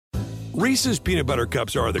Reese's peanut butter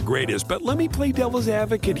cups are the greatest, but let me play devil's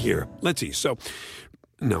advocate here. Let's see. So,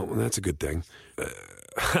 no, that's a good thing.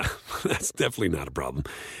 That's definitely not a problem.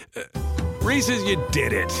 Reese's, you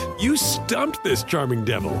did it. You stumped this charming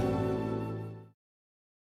devil.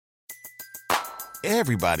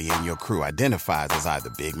 Everybody in your crew identifies as either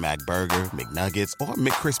Big Mac Burger, McNuggets, or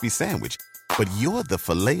McCrispy Sandwich. But you're the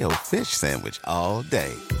Filet-O-Fish Sandwich all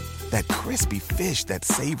day. That crispy fish, that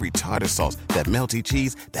savory tartar sauce, that melty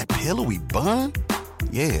cheese, that pillowy bun.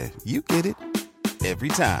 Yeah, you get it. Every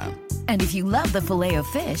time. And if you love the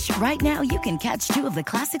Filet-O-Fish, right now you can catch two of the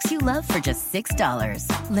classics you love for just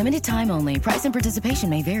 $6. Limited time only. Price and participation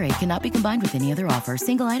may vary. Cannot be combined with any other offer.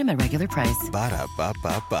 Single item at regular price.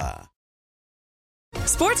 Ba-da-ba-ba-ba.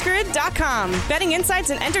 SportsGrid.com. Betting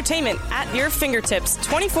insights and entertainment at your fingertips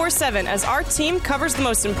 24/7 as our team covers the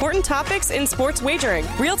most important topics in sports wagering.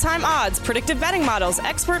 Real-time odds, predictive betting models,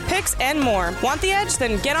 expert picks, and more. Want the edge?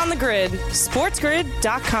 Then get on the grid.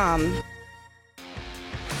 SportsGrid.com.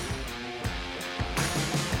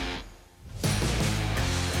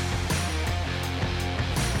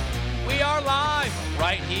 We are live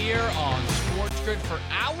right here on Sports Grid for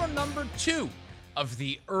hour number 2 of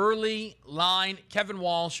the early line. Kevin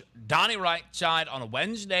Walsh, Donnie Rightside on a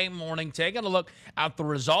Wednesday morning, taking a look at the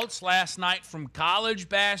results last night from college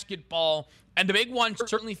basketball. And the big one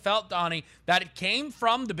certainly felt, Donnie, that it came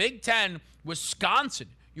from the Big Ten, Wisconsin,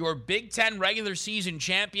 your Big Ten regular season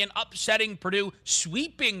champion, upsetting Purdue,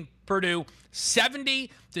 sweeping Purdue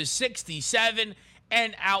 70-67.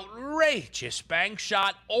 An outrageous bank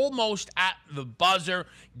shot almost at the buzzer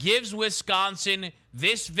gives Wisconsin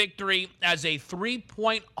this victory as a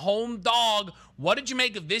 3-point home dog. What did you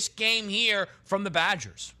make of this game here from the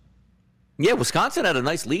Badgers? Yeah, Wisconsin had a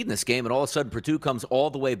nice lead in this game, and all of a sudden Purdue comes all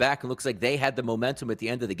the way back and looks like they had the momentum at the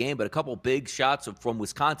end of the game, but a couple big shots from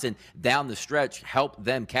Wisconsin down the stretch helped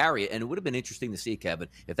them carry it, and it would have been interesting to see, Kevin,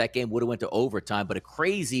 if that game would have went to overtime, but a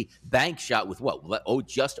crazy bank shot with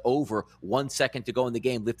just over 1 second to go in the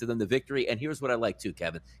game lifted them the victory. And here's what I like too,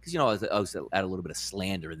 Kevin, because, I was at a little bit of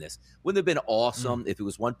slander in this. Wouldn't it have been awesome if it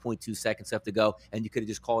was 1.2 seconds left to go and you could have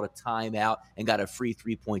just called a timeout and got a free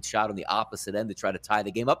 3-point shot on the opposite end to try to tie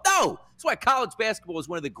the game up? No! That's why college basketball is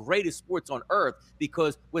one of the greatest sports on earth,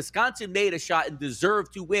 because Wisconsin made a shot and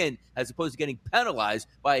deserved to win as opposed to getting penalized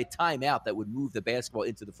by a timeout that would move the basketball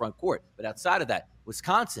into the front court. But outside of that,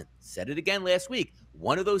 Wisconsin, said it again last week,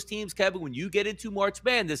 one of those teams, Kevin, when you get into March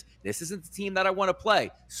Madness, this isn't the team that I want to play.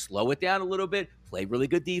 Slow it down a little bit, play really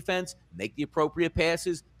good defense, make the appropriate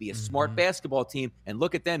passes, be a smart basketball team, and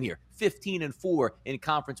look at them here, 15-4 in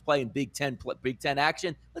conference play and Big Ten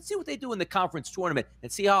action. Let's see what they do in the conference tournament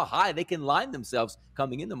and see how high they can line themselves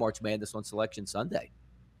coming into March Madness on Selection Sunday.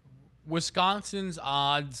 Wisconsin's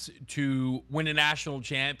odds to win a national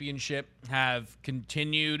championship have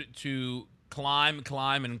continued to climb.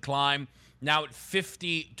 Now at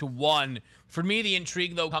 50-1. For me, the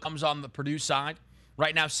intrigue, though, comes on the Purdue side.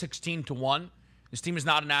 Right now, 16-1. This team is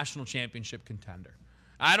not a national championship contender.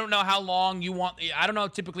 I don't know how long I don't know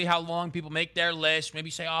typically how long people make their list. Maybe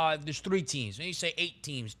say, there's 3 teams. Maybe say 8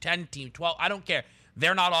 teams, 10 teams, 12. I don't care.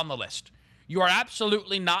 They're not on the list. You are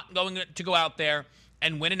absolutely not going to go out there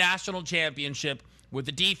and win a national championship with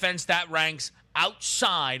a defense that ranks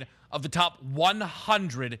outside of the top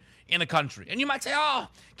 100 in the country. And you might say,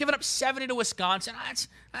 giving up 70 to Wisconsin, that's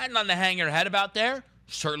nothing to hang your head about there.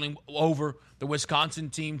 Certainly over the Wisconsin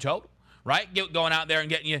team total, right? Going out there and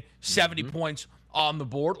getting you 70 points on the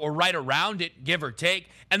board or right around it, give or take.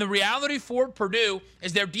 And the reality for Purdue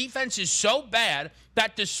is their defense is so bad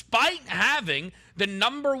that despite having the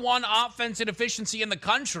number 1 offense in efficiency in the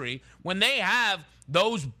country, when they have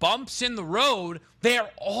those bumps in the road, they are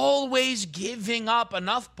always giving up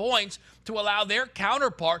enough points to allow their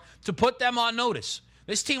counterpart to put them on notice.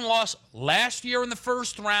 This team lost last year in the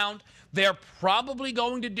first round. They're probably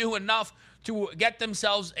going to do enough to get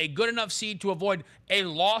themselves a good enough seed to avoid a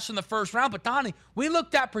loss in the first round. But, Donnie, we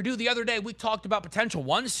looked at Purdue the other day. We talked about potential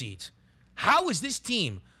 1 seeds. How is this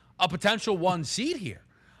team a potential 1 seed here?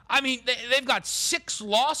 I mean, they've got 6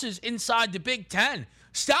 losses inside the Big Ten.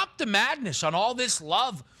 Stop the madness on all this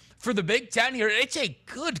love for the Big Ten here. It's a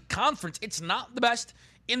good conference. It's not the best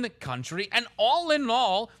in the country. And all in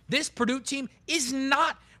all, this Purdue team is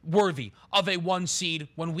not worthy of a 1 seed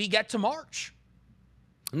when we get to March.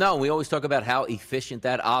 No, we always talk about how efficient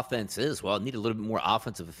that offense is. Well, it needed a little bit more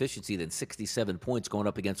offensive efficiency than 67 points going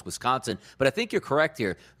up against Wisconsin. But I think you're correct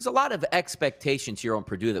here. There's a lot of expectations here on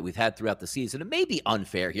Purdue that we've had throughout the season. It may be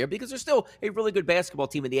unfair here because they're still a really good basketball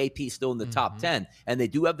team, and the AP is still in the top 10. And they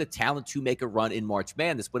do have the talent to make a run in March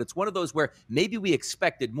Madness. But it's one of those where maybe we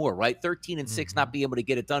expected more, right? 13-6 not being able to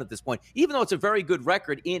get it done at this point, even though it's a very good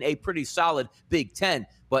record in a pretty solid Big Ten.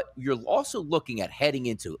 But you're also looking at heading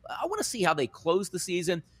into, I want to see how they close the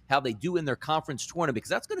season, how they do in their conference tournament, because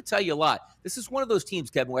that's going to tell you a lot. This is one of those teams,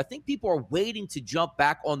 Kevin, where I think people are waiting to jump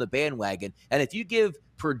back on the bandwagon. And if you give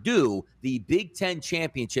Purdue the Big Ten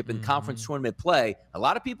championship in conference tournament play, a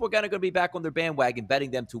lot of people are going to be back on their bandwagon,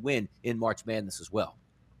 betting them to win in March Madness as well.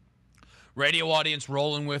 Radio audience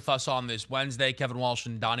rolling with us on this Wednesday. Kevin Walsh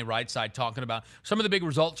and Donnie Rightside talking about some of the big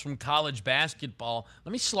results from college basketball.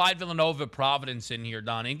 Let me slide Villanova Providence in here,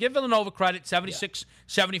 Donnie, and give Villanova credit.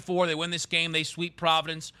 76-74. They win this game. They sweep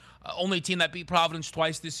Providence. Only team that beat Providence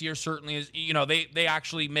twice this year certainly is, they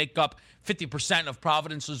actually make up 50% of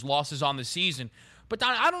Providence's losses on the season. But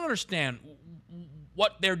Donnie, I don't understand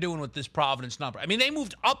what they're doing with this Providence number. I mean, they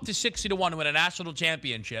moved up to 60-1 to win a national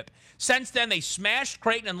championship. Since then, they smashed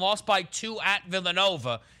Creighton and lost by 2 at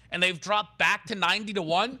Villanova, and they've dropped back to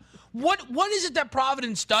 90-1. What is it that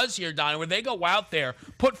Providence does here, Donnie, where they go out there,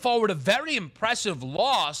 put forward a very impressive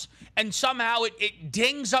loss, and somehow it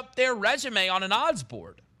dings up their resume on an odds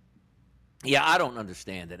board? Yeah, I don't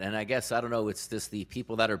understand it. And I guess, I don't know, it's just the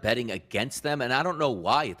people that are betting against them. And I don't know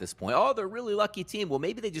why at this point. Oh, they're a really lucky team. Well,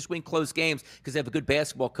 maybe they just win close games because they have a good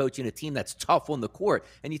basketball coach and a team that's tough on the court.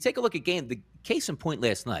 And you take a look at the case in point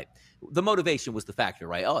last night. The motivation was the factor,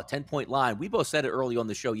 right? Oh, a 10-point line. We both said it early on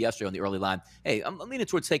the show yesterday on the early line. Hey, I'm leaning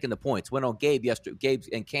towards taking the points. Went on Gabe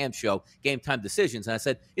and Cam's show, Game Time Decisions, and I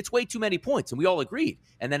said, it's way too many points, and we all agreed.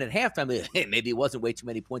 And then at halftime, hey, maybe it wasn't way too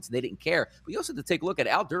many points, and they didn't care. But you also have to take a look at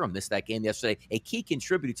Al Durham missed that game yesterday, a key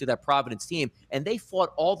contributor to that Providence team, and they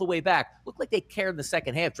fought all the way back. Looked like they cared in the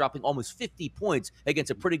second half, dropping almost 50 points against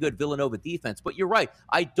a pretty good Villanova defense. But you're right.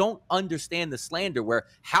 I don't understand the slander where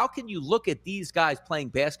how can you look at these guys playing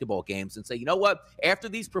basketball games and say, you know what? After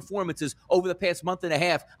these performances over the past month and a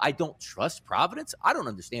half, I don't trust Providence? I don't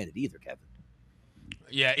understand it either, Kevin.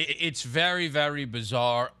 Yeah, it's very, very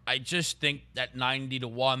bizarre. I just think that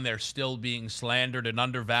 90-1, they're still being slandered and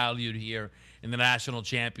undervalued here in the national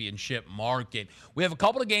championship market. We have a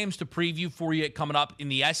couple of games to preview for you coming up in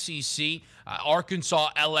the SEC.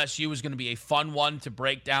 Arkansas LSU is going to be a fun one to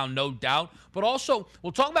break down, no doubt. But also,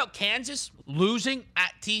 we'll talk about Kansas losing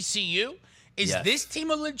at TCU. Is this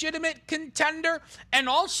team a legitimate contender? And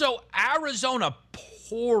also Arizona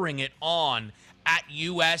pouring it on at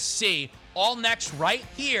USC. All next right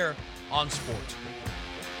here on Sports Grid.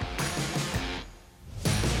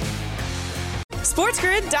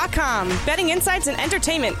 SportsGrid.com. Betting insights and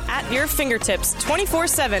entertainment at your fingertips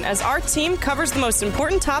 24/7 as our team covers the most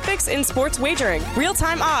important topics in sports wagering.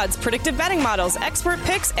 Real-time odds, predictive betting models, expert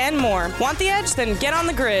picks, and more. Want the edge? Then get on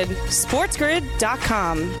the grid.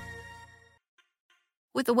 SportsGrid.com.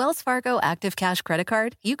 With the Wells Fargo Active Cash Credit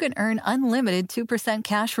Card, you can earn unlimited 2%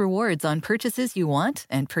 cash rewards on purchases you want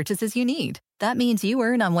and purchases you need. That means you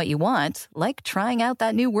earn on what you want, like trying out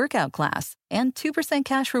that new workout class, and 2%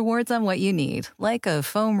 cash rewards on what you need, like a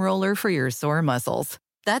foam roller for your sore muscles.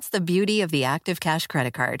 That's the beauty of the Active Cash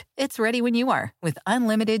Credit Card. It's ready when you are, with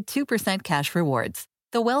unlimited 2% cash rewards.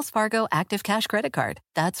 The Wells Fargo Active Cash Credit Card.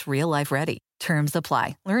 That's real life ready. Terms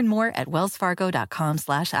apply. Learn more at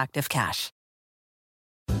wellsfargo.com/activecash.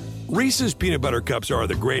 Reese's peanut butter cups are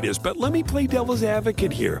the greatest, but let me play devil's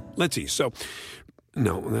advocate here. Let's see. So,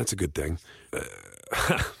 no, that's a good thing.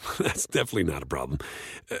 That's definitely not a problem.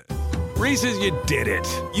 Reese's, you did it.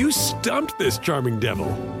 You stumped this charming devil.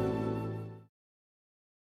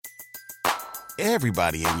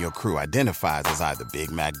 Everybody in your crew identifies as either Big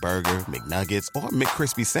Mac Burger, McNuggets, or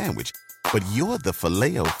McCrispy Sandwich. But you're the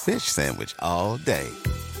Filet-O-Fish Sandwich all day.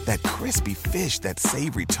 That crispy fish, that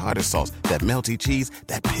savory tartar sauce, that melty cheese,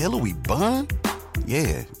 that pillowy bun.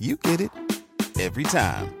 Yeah, you get it. Every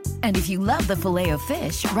time. And if you love the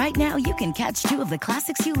Filet-O-Fish, right now you can catch 2 of the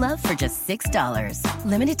classics you love for just $6.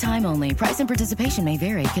 Limited time only. Price and participation may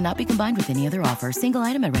vary. Cannot be combined with any other offer. Single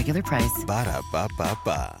item at regular price.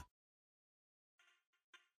 Ba-da-ba-ba-ba.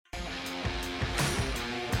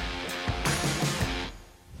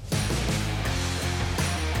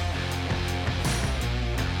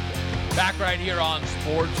 Back right here on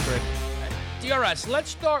Sports Grid. DRS,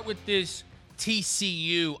 let's start with this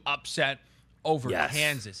TCU upset over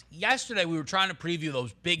Kansas. Yesterday, we were trying to preview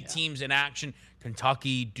those big teams in action,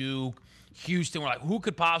 Kentucky, Duke, Houston were like, who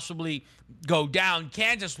could possibly go down?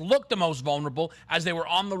 Kansas looked the most vulnerable as they were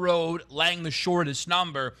on the road, laying the shortest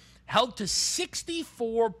number, held to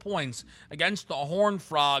 64 points against the Horned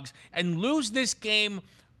Frogs, and lose this game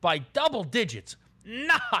by double digits.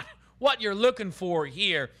 Not what you're looking for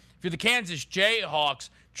here. If you're the Kansas Jayhawks,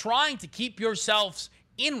 trying to keep yourselves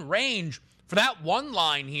in range for that one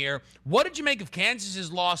line here, what did you make of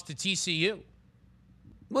Kansas's loss to TCU?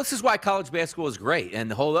 Well, this is why college basketball is great. And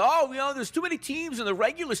the whole, there's too many teams in the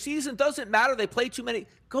regular season. Doesn't matter. They play too many.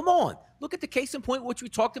 Come on. Look at the case in point, which we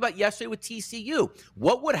talked about yesterday with TCU.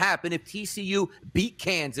 What would happen if TCU beat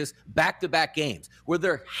Kansas back-to-back games, where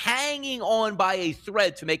they're hanging on by a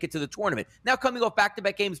thread to make it to the tournament? Now coming off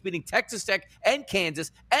back-to-back games, beating Texas Tech and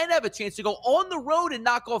Kansas, and have a chance to go on the road and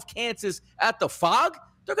knock off Kansas at the Phog.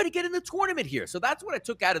 They're going to get in the tournament here. So that's what I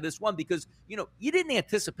took out of this one because, you didn't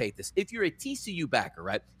anticipate this. If you're a TCU backer,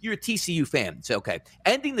 right, you're a TCU fan. So, okay,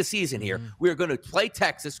 ending the season here, we're going to play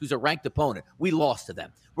Texas, who's a ranked opponent. We lost to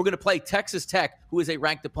them. We're going to play Texas Tech, who is a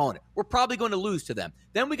ranked opponent. We're probably going to lose to them.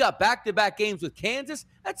 Then we got back-to-back games with Kansas.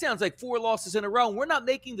 That sounds like 4 losses in a row, and we're not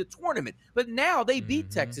making the tournament. But now they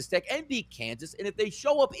beat Texas Tech and beat Kansas, and if they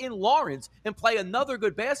show up in Lawrence and play another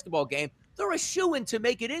good basketball game, they're a shoo-in to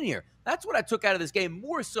make it in here. That's what I took out of this game,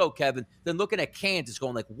 more so, Kevin, than looking at Kansas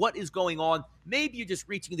going like, what is going on? Maybe you're just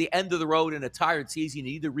reaching the end of the road in a tired season. You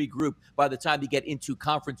need to regroup by the time you get into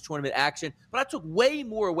conference tournament action. But I took way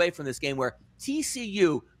more away from this game where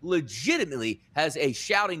TCU legitimately has a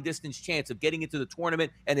shouting distance chance of getting into the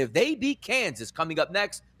tournament. And if they beat Kansas coming up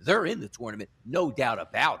next, they're in the tournament, no doubt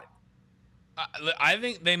about it. I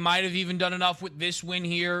think they might have even done enough with this win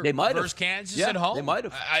here versus Kansas at home. They might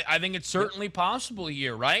have. I think it's certainly possible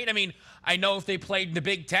here, right? I mean, I know if they played in the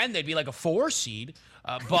Big Ten, they'd be like a 4 seed.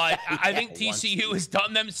 But I think TCU has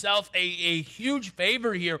done themselves a huge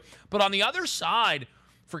favor here. But on the other side,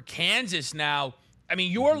 for Kansas now, I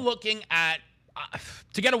mean, you're looking at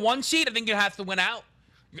to get a 1 seed, I think you have to win out.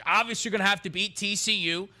 Obviously, you're going to have to beat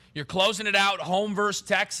TCU. You're closing it out home versus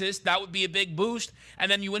Texas. That would be a big boost.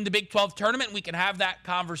 And then you win the Big 12 tournament. We can have that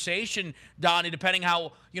conversation, Donnie, depending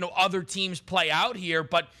how, other teams play out here.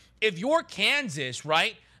 But if you're Kansas,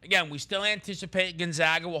 right, again, we still anticipate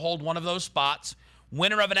Gonzaga will hold one of those spots.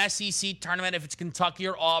 Winner of an SEC tournament, if it's Kentucky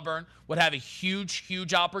or Auburn, would have a huge,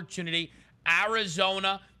 huge opportunity.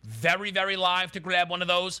 Arizona, very, very live to grab one of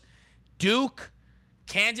those. Duke,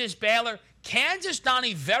 Kansas, Baylor. Kansas,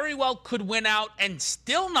 Donnie, very well could win out and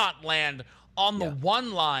still not land on the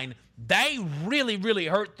one line. They really, really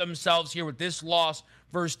hurt themselves here with this loss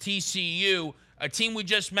versus TCU, a team we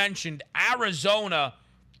just mentioned. Arizona,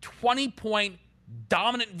 20-point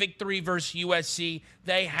dominant victory versus USC.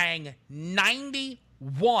 They hang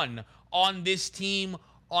 91 on this team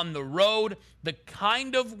on the road. The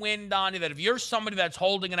kind of win, Donnie, that if you're somebody that's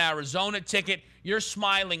holding an Arizona ticket, you're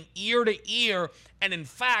smiling ear to ear. And in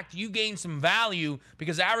fact, you gain some value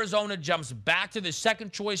because Arizona jumps back to the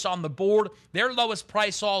second choice on the board, their lowest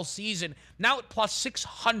price all season, now at plus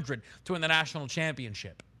 600 to win the national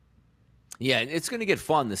championship. Yeah, it's going to get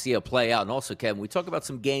fun to see it play out. And also, Kevin, we talk about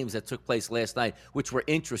some games that took place last night, which were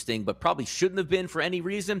interesting, but probably shouldn't have been for any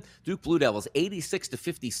reason. Duke Blue Devils,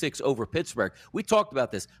 86-56 over Pittsburgh. We talked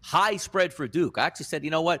about this. High spread for Duke. I actually said, you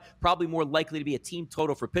know what? Probably more likely to be a team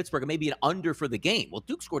total for Pittsburgh and maybe an under for the game. Well,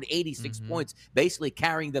 Duke scored 86 points, basically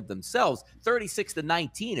carrying them themselves.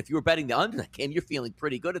 36-19. If you were betting the under that game, you're feeling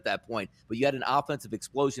pretty good at that point. But you had an offensive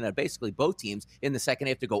explosion at basically both teams in the second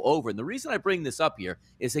half to go over. And the reason I bring this up here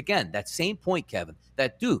is, again, that same point, Kevin,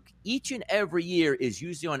 that Duke each and every year is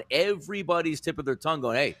usually on everybody's tip of their tongue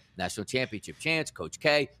going, hey, national championship chance, Coach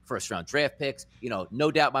K, first-round draft picks.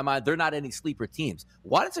 No doubt in my mind, they're not any sleeper teams.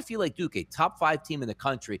 Why does it feel like Duke, a top 5 team in the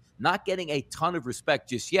country, not getting a ton of respect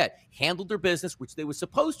just yet, handled their business, which they were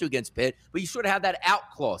supposed to against Pitt, but you sort of have that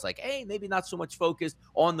out clause, like, hey, maybe not so much focused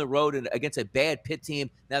on the road and against a bad Pitt team.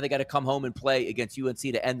 Now they got to come home and play against UNC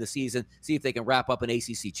to end the season, see if they can wrap up an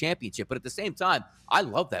ACC championship. But at the same time, I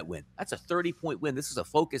love that win. That's a 30-point win. This is a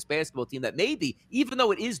focused basketball team that maybe, even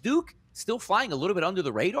though it is Duke, still flying a little bit under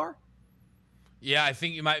the radar. Yeah, I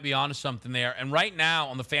think you might be onto something there. And right now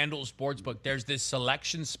on the FanDuel Sportsbook, there's this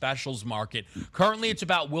selection specials market. Currently, it's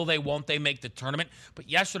about will they, won't they make the tournament. But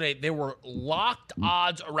yesterday, there were locked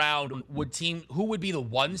odds around who would be the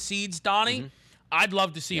 1 seeds, Donnie. I'd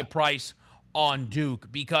love to see a price on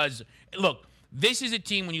Duke because, look, this is a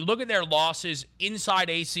team, when you look at their losses inside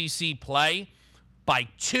ACC play, by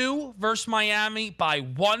 2 versus Miami, by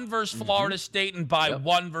 1 versus Florida State, and by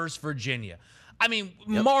 1 versus Virginia. I mean,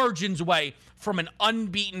 margins away from an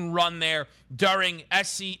unbeaten run there during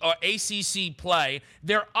ACC play.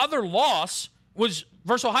 Their other loss was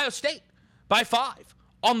versus Ohio State by 5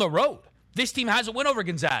 on the road. This team has a win over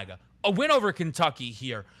Gonzaga, a win over Kentucky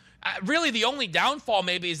here. Really, the only downfall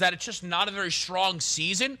maybe is that it's just not a very strong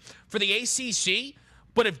season for the ACC.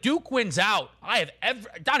 But if Duke wins out,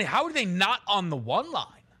 Donnie, how are they not on the one line?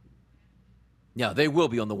 Yeah, they will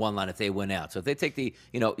be on the one line if they win out. So if they take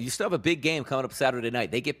you still have a big game coming up Saturday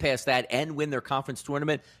night. They get past that and win their conference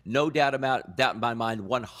tournament. No doubt in my mind,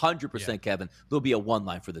 100%, Kevin, there'll be a one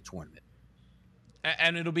line for the tournament.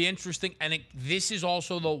 And it'll be interesting. And this is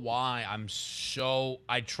also the why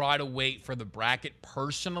I try to wait for the bracket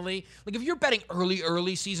personally. Like if you're betting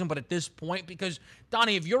early season, but at this point, because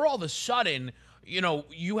Donnie, if you're all of a sudden,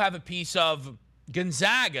 you have a piece of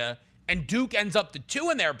Gonzaga and Duke ends up the 2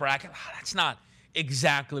 in their bracket, that's not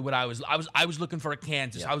exactly what I was looking for a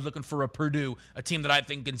Kansas. Yeah. I was looking for a Purdue, a team that I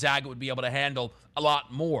think Gonzaga would be able to handle a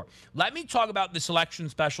lot more. Let me talk about the selection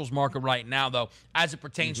specials market right now, though, as it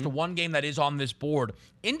pertains to one game that is on this board.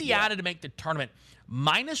 Indiana to make the tournament,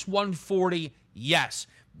 -140, yes.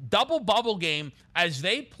 Double bubble game as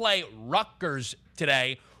they play Rutgers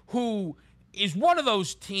today, who is one of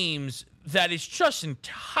those teams that is just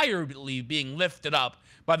entirely being lifted up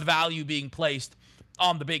by the value being placed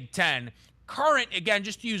on the Big Ten. Current, again,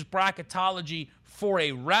 just to use bracketology for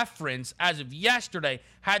a reference, as of yesterday,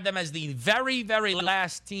 had them as the very, very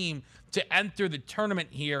last team to enter the tournament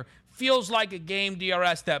here. Feels like a game,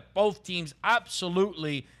 DRS, that both teams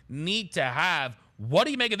absolutely need to have. What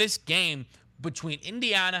do you make of this game between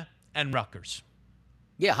Indiana and Rutgers?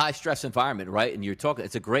 Yeah, high-stress environment, right? And you're talking,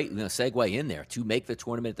 it's a great segue in there to make the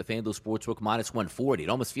tournament at the FanDuel Sportsbook -140. It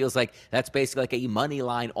almost feels like that's basically like a money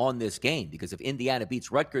line on this game, because if Indiana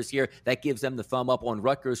beats Rutgers here, that gives them the thumb up on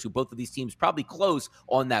Rutgers, who both of these teams probably close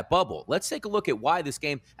on that bubble. Let's take a look at why this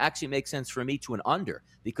game actually makes sense for me to an under,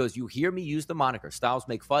 because you hear me use the moniker, styles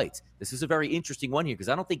make fights. This is a very interesting one here, because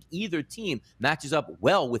I don't think either team matches up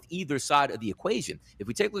well with either side of the equation. If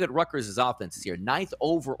we take a look at Rutgers' offenses here, 9th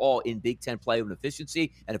overall in Big Ten play and efficiency.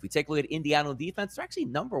 And if we take a look at Indiana on defense, they're actually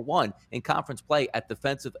number 1 in conference play at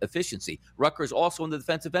defensive efficiency. Rutgers also on the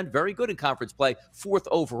defensive end, very good in conference play, 4th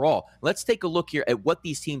overall. Let's take a look here at what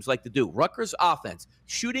these teams like to do. Rutgers offense,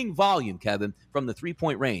 shooting volume, Kevin, from the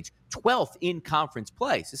 3-point range, 12th in conference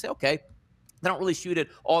play. So say, okay, they don't really shoot it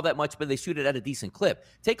all that much, but they shoot it at a decent clip.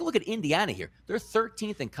 Take a look at Indiana here. They're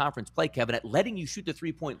 13th in conference play, Kevin, at letting you shoot the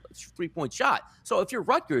three-point shot. So if you're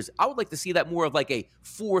Rutgers, I would like to see that more of like a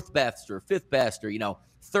 4th best or 5th best or,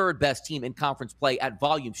 3rd best team in conference play at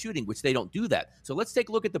volume shooting, which they don't do that. So let's take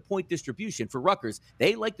a look at the point distribution for Rutgers.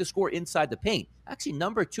 They like to score inside the paint. Actually,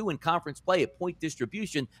 number 2 in conference play at point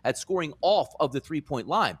distribution at scoring off of the 3-point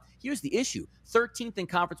line. Here's the issue. 13th in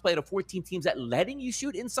conference play out of 14 teams at letting you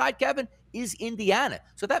shoot inside, Kevin, is Indiana.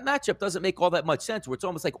 So that matchup doesn't make all that much sense, where it's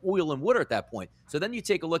almost like oil and water at that point. So then you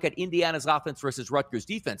take a look at Indiana's offense versus Rutgers'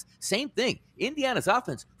 defense. Same thing. Indiana's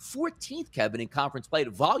offense, 14th, Kevin, in conference play at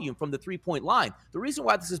volume from the 3-point line. The reason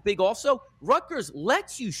why this is big also, Rutgers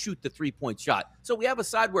lets you shoot the 3-point shot. So we have a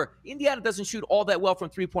side where Indiana doesn't shoot all that well from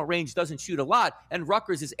 3-point range, doesn't shoot a lot, and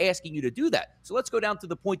Rutgers is asking you to do that. So let's go down to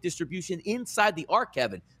the point distribution inside the arc,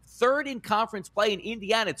 Kevin. 3rd in conference play in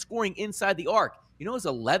Indiana at scoring inside the arc. Who's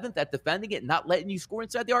 11th at defending it, not letting you score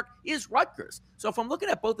inside the arc, is Rutgers. So if I'm looking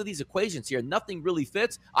at both of these equations here, nothing really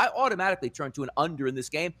fits. I automatically turn to an under in this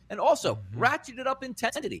game, and also ratchet it up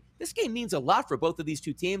intensity. This game means a lot for both of these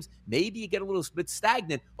two teams. Maybe you get a little bit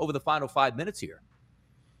stagnant over the final 5 minutes here.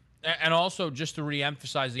 And also, just to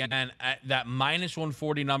reemphasize again, that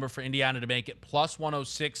 -140 number for Indiana to make it,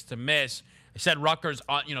 +106 to miss. I said Rutgers,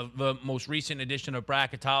 the most recent edition of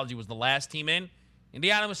bracketology was the last team in.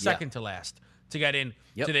 Indiana was second to last to get in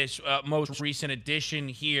to this most recent edition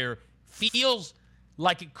here. Feels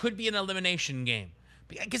like it could be an elimination game.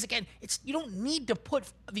 Because, again, you don't need to put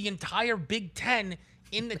the entire Big Ten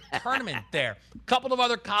in the tournament there. A couple of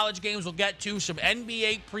other college games we'll get to, some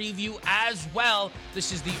NBA preview as well.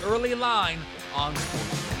 This is the early line on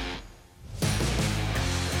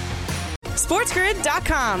Sports.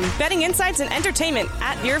 SportsGrid.com. Betting insights and entertainment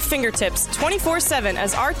at your fingertips 24/7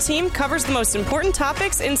 as our team covers the most important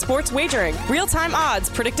topics in sports wagering. Real-time odds,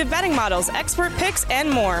 predictive betting models, expert picks, and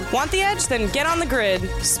more. Want the edge? Then get on the grid.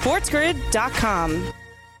 SportsGrid.com.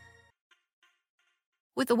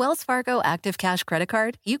 With the Wells Fargo Active Cash Credit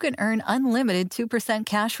Card, you can earn unlimited 2%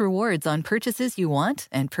 cash rewards on purchases you want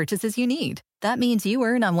and purchases you need. That means you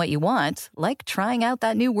earn on what you want, like trying out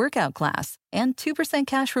that new workout class, and 2%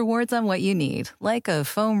 cash rewards on what you need, like a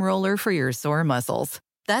foam roller for your sore muscles.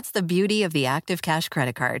 That's the beauty of the Active Cash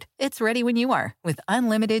Credit Card. It's ready when you are, with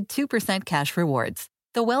unlimited 2% cash rewards.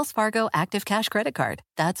 The Wells Fargo Active Cash Credit Card.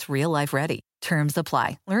 That's real life ready. Terms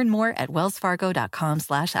apply. Learn more at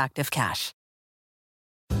wellsfargo.com/activecash.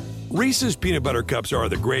 Reese's peanut butter cups are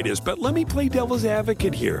the greatest, but let me play devil's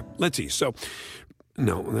advocate here. Let's see. So,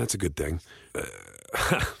 no, that's a good thing.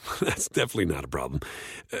 That's definitely not a problem.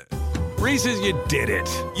 Reese's, you did it.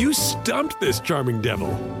 You stumped this charming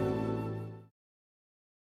devil.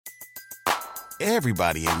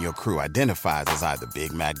 Everybody in your crew identifies as either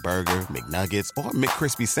Big Mac Burger, McNuggets, or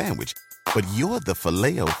McCrispy Sandwich. But you're the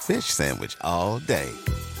Filet-O-Fish Sandwich all day.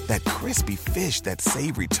 That crispy fish, that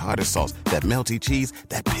savory tartar sauce, that melty cheese,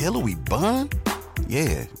 that pillowy bun.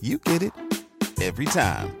 Yeah, you get it. Every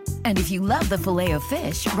time. And if you love the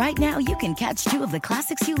Filet-O-Fish, right now you can catch two of the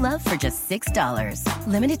classics you love for just $6.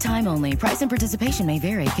 Limited time only. Price and participation may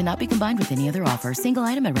vary. Cannot be combined with any other offer. Single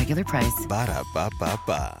item at regular price.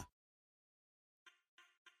 Ba-da-ba-ba-ba.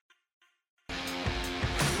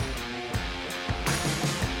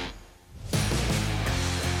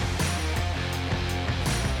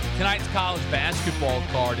 Tonight's college basketball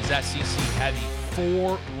card is SEC heavy.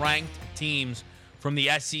 4 ranked teams from the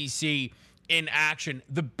SEC in action.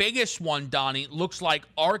 The biggest one, Donnie, looks like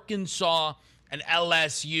Arkansas and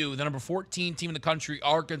LSU, the number 14 team in the country,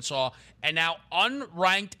 Arkansas, and now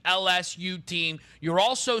unranked LSU team. You're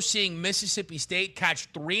also seeing Mississippi State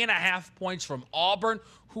catch 3.5 points from Auburn,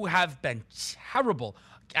 who have been terrible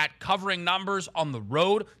at covering numbers on the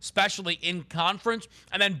road, especially in conference.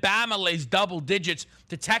 And then Bama lays double digits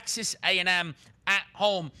to Texas A&M at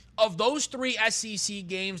home. Of those 3 SEC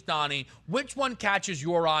games, Donnie, which one catches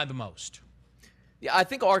your eye the most? Yeah, I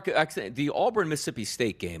think the Auburn-Mississippi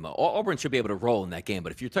State game, Auburn should be able to roll in that game.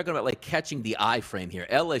 But if you're talking about, like, catching the eye frame here,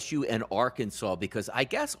 LSU and Arkansas, because I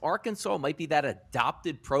guess Arkansas might be that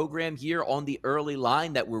adopted program here on the early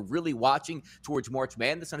line that we're really watching towards March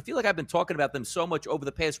Madness. And I feel like I've been talking about them so much over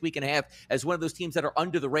the past week and a half as one of those teams that are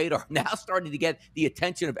under the radar, now starting to get the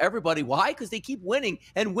attention of everybody. Why? Because they keep winning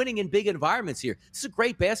and winning in big environments here. This is a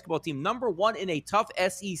great basketball team, number 1 in a tough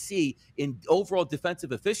SEC in overall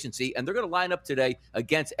defensive efficiency, and they're going to line up today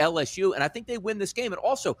against LSU, and I think they win this game. And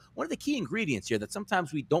also, one of the key ingredients here that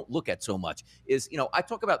sometimes we don't look at so much is, I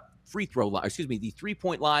talk about the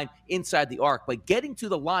 3-point line inside the arc, but getting to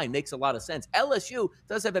the line makes a lot of sense. LSU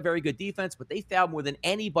does have a very good defense, but they foul more than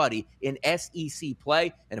anybody in SEC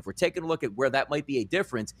play, and if we're taking a look at where that might be a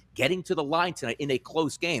difference, getting to the line tonight in a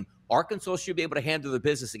close game, Arkansas should be able to handle the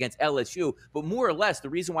business against LSU, but more or less, the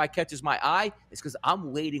reason why it catches my eye is because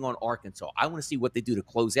I'm waiting on Arkansas. I want to see what they do to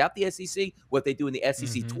close out the SEC, what they do in the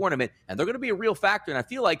SEC tournament, and they're going to be a real factor, and I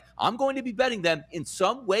feel like I'm going to be betting them in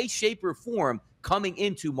some way, shape, or form coming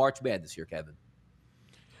into March Madness here, Kevin.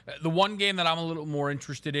 The one game that I'm a little more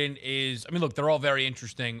interested in is, look, they're all very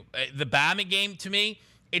interesting. The Bama game, to me,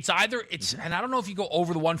 and I don't know if you go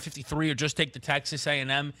over the 153 or just take the Texas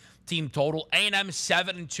A&M team total. A&M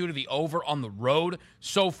 7-2 to the over on the road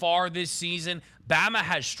so far this season. Bama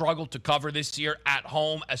has struggled to cover this year at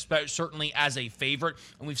home, certainly as a favorite.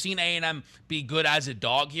 And we've seen A&M be good as a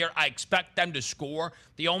dog here. I expect them to score.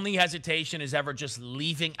 The only hesitation is ever just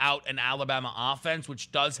leaving out an Alabama offense,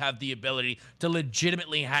 which does have the ability to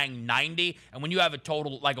legitimately hang 90. And when you have a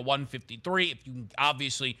total like a 153, if you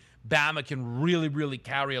obviously Bama can really, really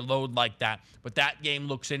carry a load like that. But that game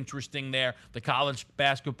looks interesting there. The college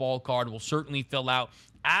basketball card will certainly fill out,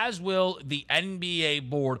 as will the NBA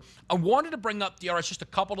board. I wanted to bring up, DRS, just a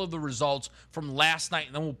couple of the results from last night,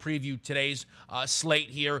 and then we'll preview today's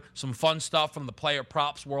slate here. Some fun stuff from the player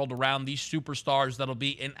props world around these superstars that'll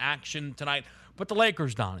be in action tonight. But the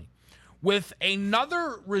Lakers, Donnie, with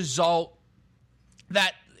another result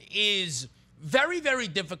that is very, very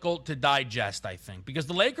difficult to digest, I think, because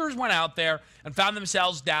the Lakers went out there and found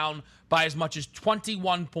themselves down by as much as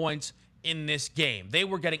 21 points in this game. They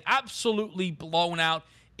were getting absolutely blown out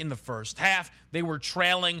in the first half. They were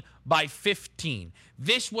trailing by 15.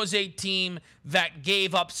 This was a team that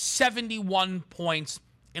gave up 71 points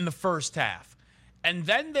in the first half. And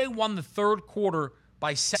then they won the third quarter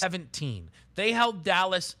by 17. They held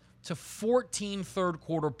Dallas to 14 third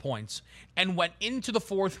quarter points and went into the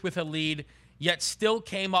fourth with a lead, yet still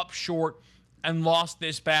came up short and lost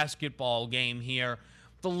this basketball game here.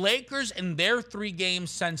 The Lakers in their 3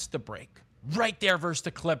 games since the break, right there versus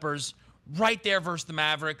the Clippers, right there versus the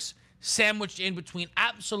Mavericks, sandwiched in between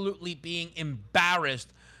absolutely being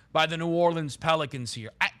embarrassed by the New Orleans Pelicans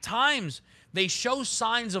here. At times, they show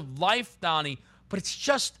signs of life, Donnie, but it's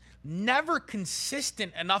just never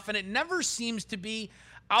consistent enough, and it never seems to be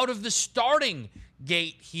out of the starting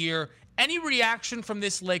gate here. Any reaction from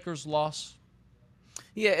this Lakers loss?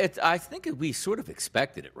 Yeah, I think we sort of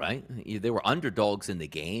expected it, right? They were underdogs in the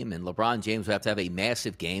game, and LeBron James would have a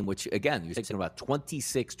massive game, which, again, you're thinking about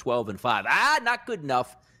 26, 12, and 5. Not good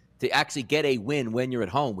enough to actually get a win when you're at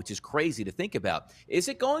home, which is crazy to think about. Is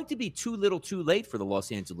it going to be too little too late for the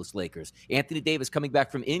Los Angeles Lakers? Anthony Davis coming back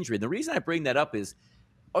from injury. And the reason I bring that up is,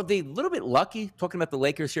 are they a little bit lucky, talking about the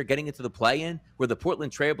Lakers here getting into the play-in, where the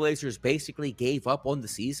Portland Trailblazers basically gave up on the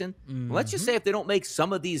season? Well, let's just say if they don't make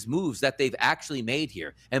some of these moves that they've actually made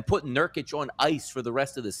here and put Nurkic on ice for the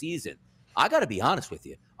rest of the season, I got to be honest with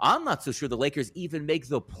you. I'm not so sure the Lakers even make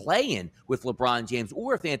the play-in with LeBron James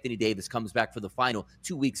or if Anthony Davis comes back for the final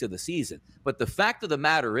 2 weeks of the season. But the fact of the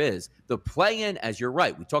matter is, the play-in, as you're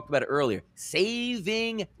right, we talked about it earlier,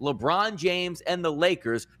 saving LeBron James and the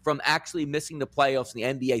Lakers from actually missing the playoffs,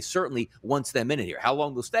 and the NBA certainly wants them in it here. How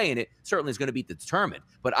long they'll stay in it certainly is going to be determined.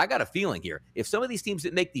 But I got a feeling here, if some of these teams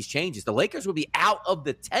didn't make these changes, the Lakers would be out of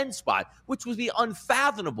the 10 spot, which would be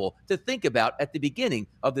unfathomable to think about at the beginning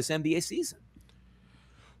of this NBA season.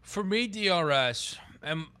 For me, DRS,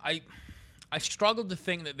 I struggle to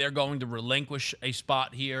think that they're going to relinquish a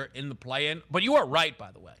spot here in the play-in. But you are right,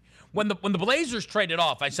 by the way. When the Blazers traded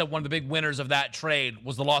off, I said one of the big winners of that trade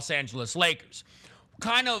was the Los Angeles Lakers.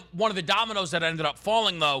 Kind of one of the dominoes that ended up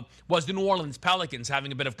falling, though, was the New Orleans Pelicans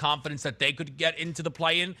having a bit of confidence that they could get into the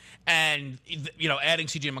play-in, and adding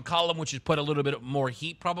C.J. McCollum, which has put a little bit more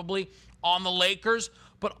heat probably on the Lakers.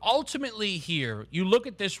 But ultimately here, you look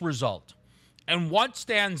at this result. And what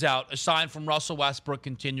stands out, aside from Russell Westbrook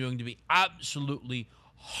continuing to be absolutely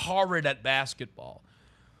horrid at basketball,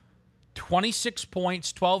 26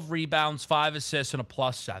 points, 12 rebounds, 5 assists, and a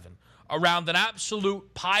 +7. Around an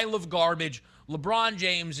absolute pile of garbage, LeBron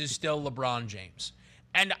James is still LeBron James.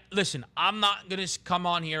 And listen, I'm not going to come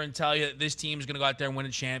on here and tell you that this team is going to go out there and win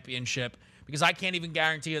a championship, because I can't even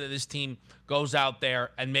guarantee you that this team goes out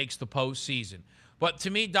there and makes the postseason. But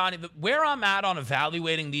to me, Donnie, where I'm at on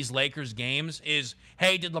evaluating these Lakers games is,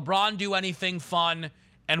 hey, did LeBron do anything fun,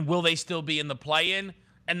 and will they still be in the play-in?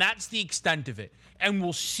 And that's the extent of it. And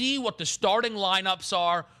we'll see what the starting lineups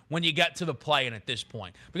are when you get to the play-in at this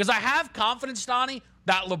point. Because I have confidence, Donnie,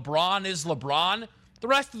 that LeBron is LeBron. The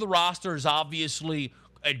rest of the roster is obviously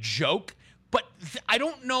a joke. But I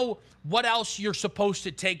don't know what else you're supposed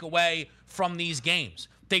to take away from these games.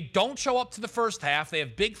 They don't show up to the first half. They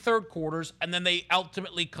have big third quarters, and then they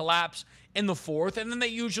ultimately collapse in the fourth, and then they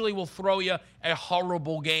usually will throw you a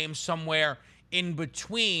horrible game somewhere in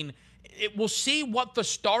between. We'll see what the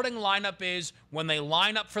starting lineup is when they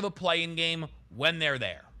line up for the play-in game when they're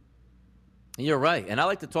there. You're right. And I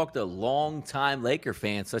like to talk to longtime Laker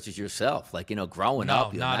fans such as yourself. Like, growing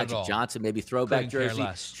up, Magic Johnson, maybe throwback jersey,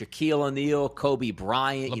 Shaquille O'Neal, Kobe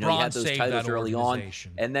Bryant. LeBron You had those titles early on.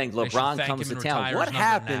 And then LeBron comes to town. What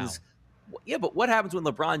happens? Yeah, but what happens when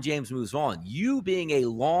LeBron James moves on? You being a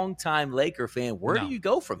longtime Laker fan, where do you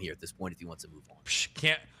go from here at this point if he wants to move on?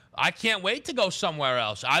 I can't wait to go somewhere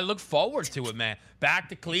else. I look forward to it, man. Back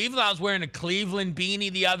to Cleveland. I was wearing a Cleveland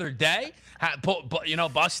beanie the other day.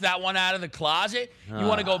 Bust that one out of the closet. You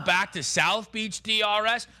want to go back to South Beach,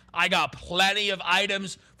 DRS? I got plenty of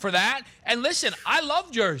items for that. And listen, I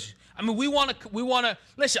love jerseys. I mean, we want to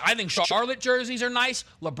listen. I think Charlotte jerseys are nice.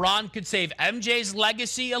 LeBron could save MJ's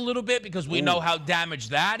legacy a little bit because we know how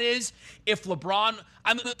damaged that is. If LeBron,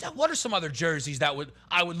 what are some other jerseys that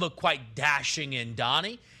I would look quite dashing in,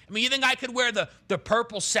 Donnie? I mean, you think I could wear the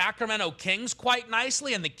purple Sacramento Kings quite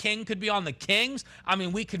nicely, and the king could be on the Kings? I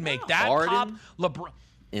mean, we could make that pop. LeBron,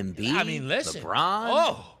 Embiid, I mean, listen, LeBron.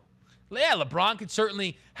 Oh, yeah, LeBron could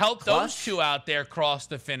certainly help those two out there cross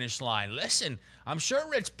the finish line. Listen, I'm sure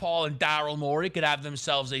Rich Paul and Daryl Morey could have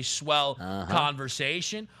themselves a swell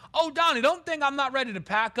conversation. Oh, Donnie, don't think I'm not ready to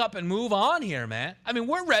pack up and move on here, man. I mean,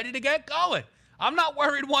 we're ready to get going. I'm not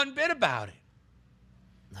worried one bit about it.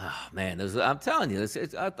 Oh, man, I'm telling you,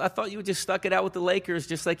 I thought you just stuck it out with the Lakers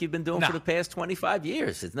just like you've been doing for the past 25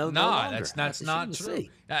 years. It's no longer. That's not true.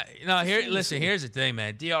 Here's the thing,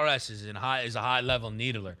 man. DRS is a high-level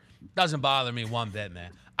needler. Doesn't bother me one bit,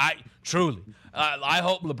 man. I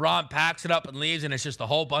hope LeBron packs it up and leaves, and it's just a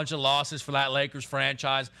whole bunch of losses for that Lakers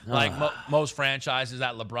franchise, like most franchises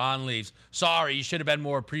that LeBron leaves. Sorry, you should have been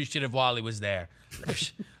more appreciative while he was there.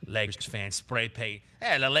 Lakers fans spray paint.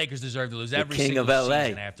 Hey, the Lakers deserve to lose every single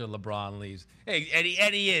season after LeBron leaves. Hey,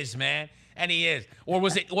 and he is, man. And he is. Or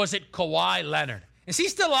was it Kawhi Leonard? Is he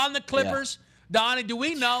still on the Clippers? Yeah. Donnie, do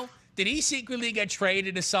we know? Did he secretly get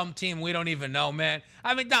traded to some team we don't even know, man?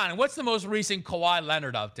 I mean, Donnie, what's the most recent Kawhi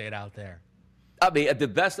Leonard update out there? I mean, the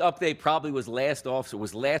best update probably was last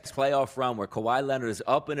playoff run where Kawhi Leonard is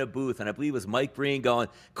up in a booth, and I believe it was Mike Breen going,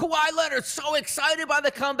 Kawhi Leonard's so excited by the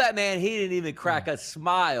comeback, man. He didn't even crack a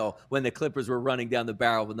smile when the Clippers were running down the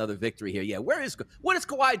barrel of another victory here. Yeah, what is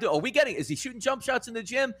Kawhi doing? Is he shooting jump shots in the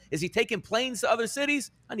gym? Is he taking planes to other cities?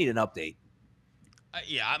 I need an update.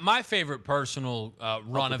 Yeah, my favorite personal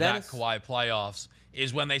run of that Kawhi playoffs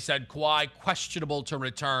is when they said Kawhi questionable to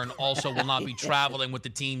return, also will not be traveling with the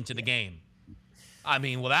team to the game. I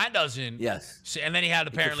mean, well, that doesn't. Yes. And then he had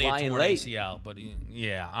apparently a torn late. ACL. But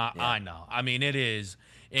yeah, I know. I mean, it is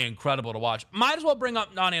incredible to watch. Might as well bring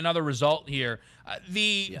up, Donnie, another result here.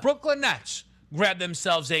 The Brooklyn Nets grabbed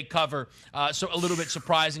themselves a cover, so a little bit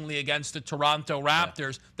surprisingly against the Toronto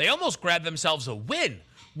Raptors. They almost grabbed themselves a win,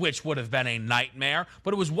 which would have been a nightmare.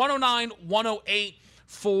 But it was 109-108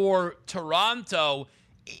 for Toronto.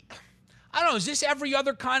 I don't know, is this every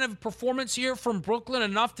other kind of performance here from Brooklyn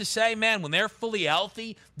enough to say, man, when they're fully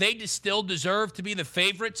healthy, they still deserve to be the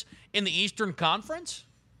favorites in the Eastern Conference?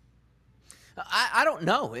 I don't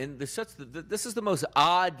know. And this is the most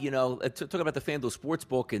odd, talking about the FanDuel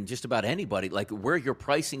Sportsbook and just about anybody, like where you're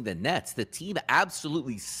pricing the Nets. The team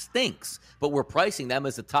absolutely stinks, but we're pricing them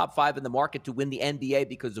as the top 5 in the market to win the NBA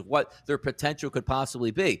because of what their potential could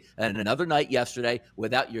possibly be. And another night yesterday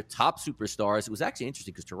without your top superstars, it was actually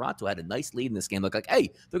interesting because Toronto had a nice lead in this game. Looked like,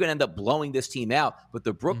 hey, they're going to end up blowing this team out. But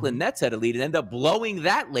the Brooklyn Nets had a lead and ended up blowing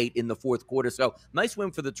that late in the fourth quarter. So nice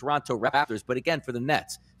win for the Toronto Raptors. But again, for the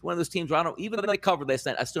Nets, it's one of those teams where I don't, even though they covered last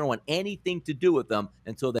night, I still don't want anything to do with them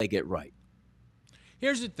until they get right.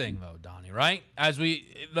 Here's the thing, though, Donnie, right? As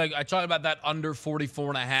I talked about that under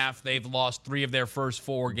 44.5, they've lost 3 of their first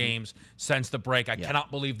 4 games since the break. I cannot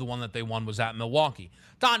believe the one that they won was at Milwaukee.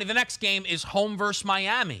 Donnie, the next game is home versus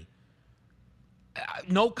Miami.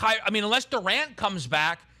 Unless Durant comes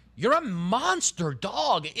back, you're a monster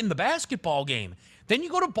dog in the basketball game. Then you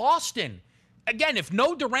go to Boston. Again, if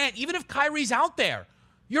no Durant, even if Kyrie's out there,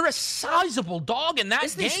 you're a sizable dog in that game.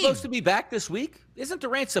 Isn't he supposed to be back this week? Isn't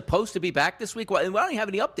Durant supposed to be back this week? Well, we don't even have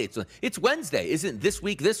any updates. It's Wednesday. Isn't this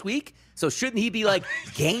week? So shouldn't he be like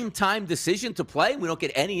game time decision to play? We don't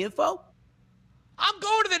get any info? I'm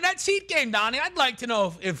going to the Nets Heat game, Donnie. I'd like to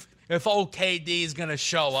know if OKD is going to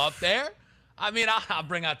show up there. I mean, I'll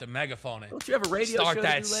bring out the megaphone and don't you have a radio start show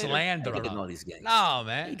that to do later? slander. Getting all these games. No,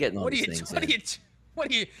 man. You're getting all these things. What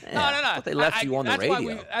do you? Yeah, No. They left you on the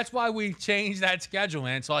radio. That's why we changed that schedule,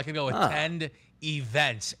 man, so I can go attend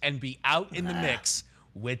events and be out in the mix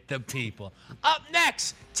with the people. Up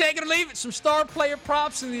next, take it or leave it, some star player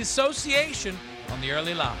props in the association on the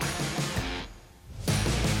early line.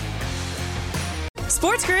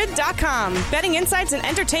 SportsGrid.com. Betting insights and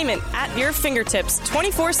entertainment at your fingertips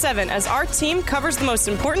 24/7 as our team covers the most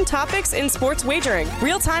important topics in sports wagering.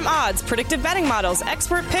 Real-time odds, predictive betting models,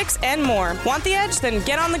 expert picks, and more. Want the edge? Then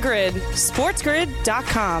get on the grid.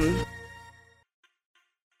 SportsGrid.com.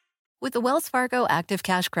 With the Wells Fargo Active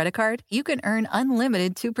Cash Credit Card, you can earn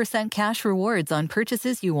unlimited 2% cash rewards on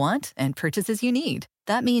purchases you want and purchases you need.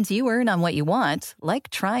 That means you earn on what you want, like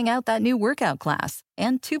trying out that new workout class,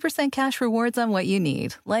 and 2% cash rewards on what you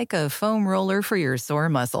need, like a foam roller for your sore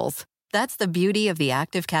muscles. That's the beauty of the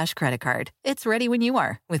Active Cash Credit Card. It's ready when you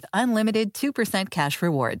are, with unlimited 2% cash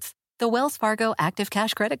rewards. The Wells Fargo Active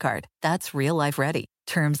Cash Credit Card. That's real life ready.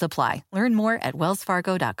 Terms apply. Learn more at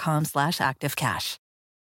wellsfargo.com/activecash.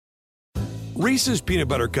 Reese's peanut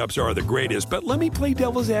butter cups are the greatest, but let me play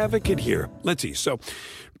devil's advocate here. Let's see. So,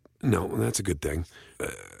 no, that's a good thing.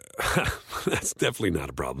 That's definitely not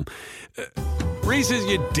a problem. Reese's,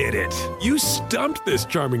 you did it. You stumped this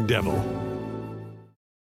charming devil.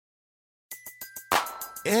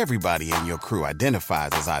 Everybody in your crew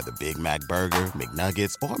identifies as either Big Mac Burger,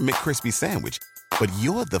 McNuggets, or McCrispy Sandwich. But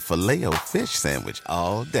you're the Filet-O-Fish Sandwich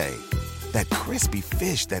all day. That crispy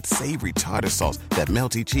fish, that savory tartar sauce, that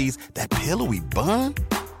melty cheese, that pillowy bun.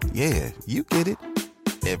 Yeah, you get it.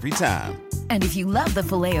 Every time. And if you love the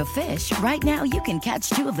Filet-O-Fish, right now you can catch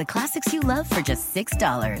 2 of the classics you love for just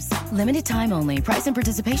 $6. Limited time only. Price and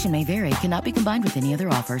participation may vary. Cannot be combined with any other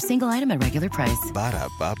offer. Single item at regular price.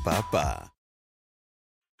 Ba-da-ba-ba-ba.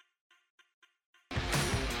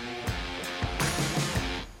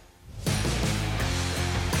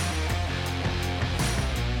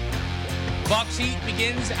 Bucks Heat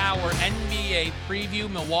begins our NBA preview.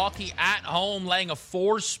 Milwaukee at home laying a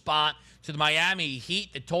 4 spot to the Miami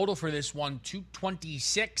Heat. The total for this one,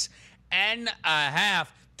 226.5.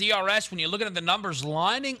 DRS, when you're looking at the numbers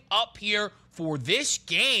lining up here for this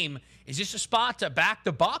game, is this a spot to back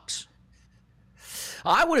the Bucks?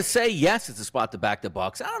 I would say yes, it's a spot to back the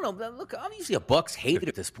Bucks. I don't know. Look, I'm usually a Bucks hater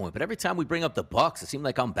at this point, but every time we bring up the Bucks, it seems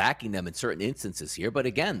like I'm backing them in certain instances here. But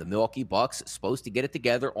again, the Milwaukee Bucks supposed to get it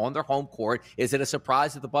together on their home court. Is it a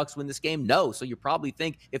surprise if the Bucks win this game? No. So you probably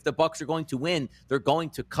think if the Bucks are going to win, they're going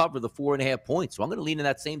to cover the 4.5 points. So I'm going to lean in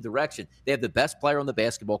that same direction. They have the best player on the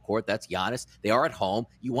basketball court. That's Giannis. They are at home.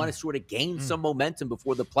 You want to sort of gain some momentum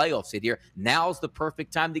before the playoffs hit here. Now's the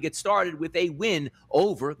perfect time to get started with a win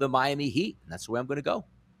over the Miami Heat. And that's the way I'm going to go.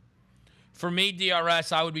 For me,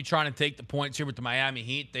 DRS, I would be trying to take the points here with the Miami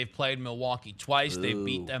Heat. They've played Milwaukee twice. Ooh. They've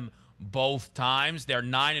beat them both times. They're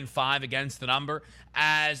 9-5 against the number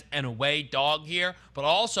as an away dog here. But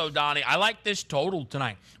also, Donnie, I like this total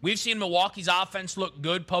tonight. We've seen Milwaukee's offense look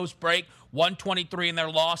good post-break. 123 in their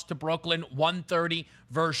loss to Brooklyn, 130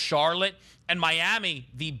 versus Charlotte. And Miami,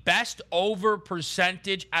 the best over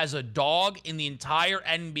percentage as a dog in the entire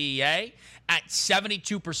NBA at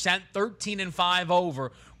 72%, 13-5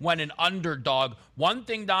 over when an underdog. One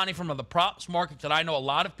thing, Donnie, from the props market that I know a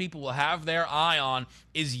lot of people will have their eye on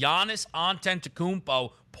is Giannis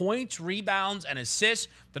Antetokounmpo, points, rebounds, and assists.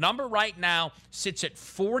 The number right now sits at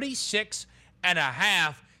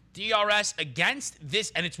 46.5. DRS against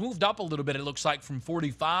this, and it's moved up a little bit, it looks like, from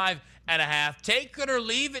 45.5. Take it or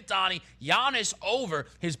leave it, Donnie. Giannis over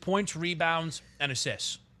his points, rebounds, and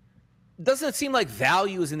assists. Doesn't it seem like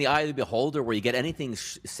value is in the eye of the beholder where you get anything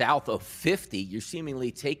south of 50, you're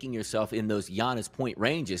seemingly taking yourself in those Giannis point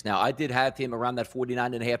ranges. Now, I did have him around that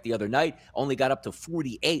 49.5 the other night, only got up to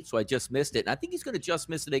 48, so I just missed it. And I think he's going to just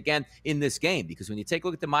miss it again in this game because when you take a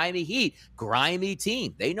look at the Miami Heat, grimy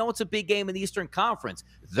team, they know it's a big game in the Eastern Conference.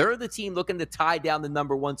 They're the team looking to tie down the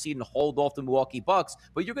number 1 seed and hold off the Milwaukee Bucks,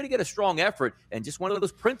 but you're going to get a strong effort. And just one of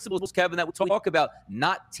those principles, Kevin, that we talk about,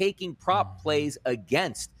 not taking prop plays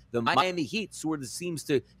against the Miami Heat sort of seems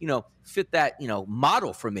to, fit that,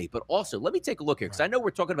 model for me. But also, let me take a look here because I know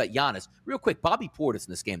we're talking about Giannis. Real quick, Bobby Portis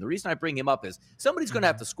in this game. The reason I bring him up is somebody's going to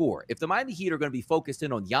have to score. If the Miami Heat are going to be focused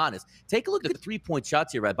in on Giannis, take a look at the 3-point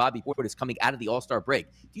shots here by Bobby Portis coming out of the All-Star break.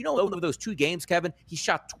 Do you know over those 2 games, Kevin, he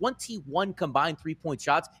shot 21 combined 3-point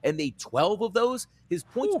shots and made 12 of those? His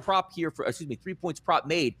points prop here 3 points prop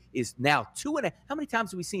made is now 2.5. How many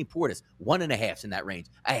times have we seen Portis? 1.5 in that range.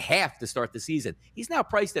 A half to start the season. He's now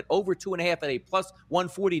priced at over 2.5 at a plus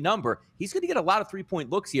 140 number. He's going to get a lot of 3-point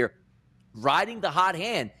looks here. Riding the hot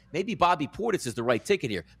hand, maybe Bobby Portis is the right ticket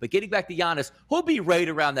here. But getting back to Giannis, he'll be right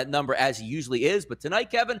around that number as he usually is. But tonight,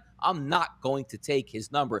 Kevin, I'm not going to take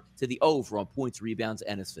his number to the over on points, rebounds,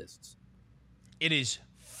 and assists. It is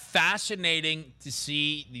fascinating to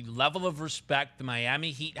see the level of respect the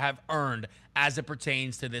Miami Heat have earned as it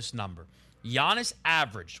pertains to this number. Giannis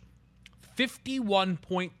averaged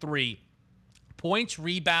 51.3 points,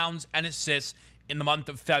 rebounds, and assists in the month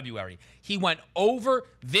of February. He went over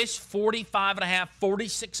this 45.5,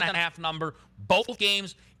 46.5 number both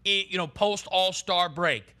games, post All-Star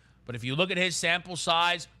break. But if you look at his sample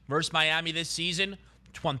size versus Miami this season,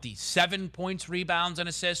 27 points, rebounds, and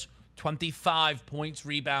assists, 25 points,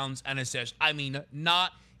 rebounds, and assists. I mean,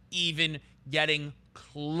 not even getting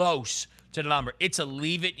close to the number. It's a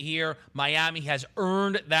leave it here. Miami has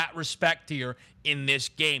earned that respect here in this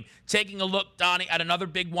game. Taking a look, Donnie, at another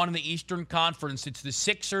big one in the Eastern Conference. It's the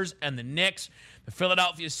Sixers and the Knicks. The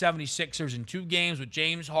Philadelphia 76ers in 2 games with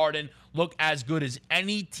James Harden look as good as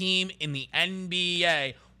any team in the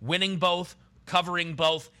NBA, winning both, covering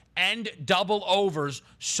both, and double overs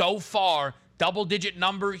so far. Double-digit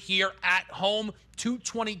number here at home,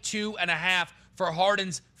 222.5 for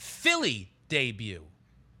Harden's Philly debut.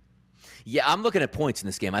 Yeah, I'm looking at points in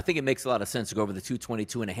this game. I think it makes a lot of sense to go over the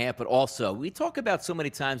 222.5, but also we talk about so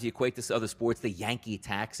many times you equate this to other sports, the Yankee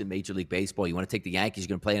tax in Major League Baseball. You want to take the Yankees, you're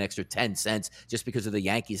going to play an extra 10 cents just because of the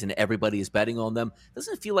Yankees and everybody is betting on them.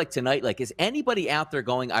 Doesn't it feel like tonight, is anybody out there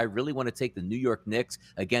going, I really want to take the New York Knicks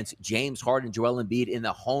against James Harden, Joel Embiid in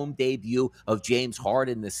the home debut of James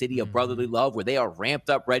Harden, the city of brotherly love, where they are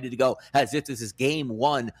ramped up, ready to go as if this is game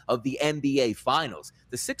 1 of the NBA Finals.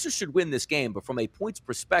 The Sixers should win this game, but from a points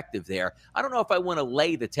perspective there, I don't know if I want to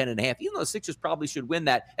lay the 10.5, even though the Sixers probably should win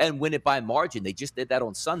that and win it by margin. They just did that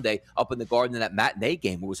on Sunday up in the Garden in that matinee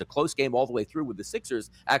game. It was a close game all the way through, where the Sixers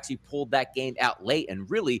actually pulled that game out late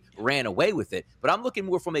and really ran away with it. But I'm looking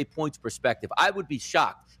more from a points perspective. I would be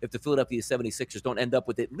shocked if the Philadelphia 76ers don't end up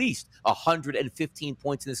with at least 115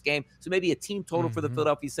 points in this game. So maybe a team total for the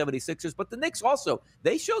Philadelphia 76ers. But the Knicks also,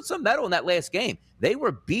 they showed some mettle in that last game. They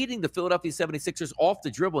were beating the Philadelphia 76ers off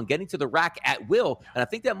the dribble and getting to the rack at will. And I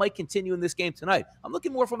think that might continue in this game tonight. I'm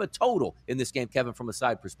looking more from a total in this game, Kevin, from a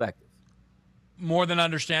side perspective. more than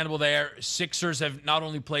understandable there. Sixers have not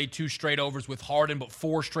only played 2 straight overs with Harden, but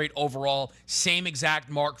 4 straight overall. Same exact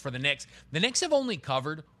mark for the Knicks. The Knicks have only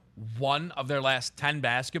covered 1 of their last 10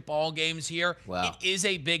 basketball games here. Wow. It is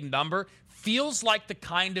a big number. Feels like the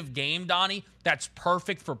kind of game, Donnie, that's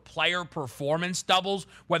perfect for player performance doubles.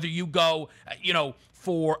 Whether you go,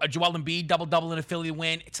 for a Joel Embiid double-double in a Philly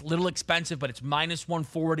win, it's a little expensive, but it's minus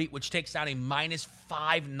 140, which takes down a minus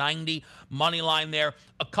 590 money line there.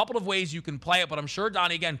 A couple of ways you can play it, but I'm sure,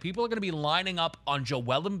 Donnie, again, people are going to be lining up on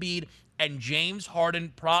Joel Embiid and James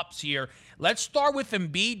Harden props here. Let's start with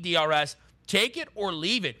Embiid, DRS. Take it or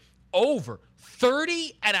leave it. Over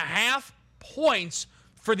 30.5 points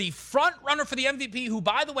for the front runner for the MVP, who,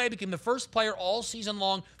 by the way, became the first player all season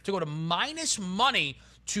long to go to minus money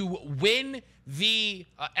to win the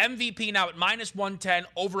MVP, now at minus 110,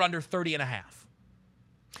 over under 30.5.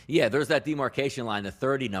 Yeah, there's that demarcation line, the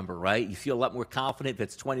 30 number, right? You feel a lot more confident if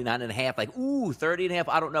it's 29.5, like, 30.5.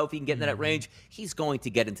 I don't know if he can get into that range. He's going to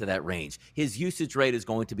get into that range. His usage rate is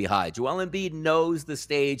going to be high. Joel Embiid knows the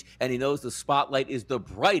stage, and he knows the spotlight is the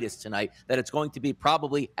brightest tonight, that it's going to be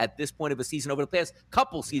probably at this point of a season over the past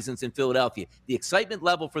couple seasons in Philadelphia. The excitement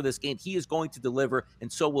level for this game, he is going to deliver,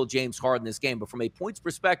 and so will James Harden this game. But from a points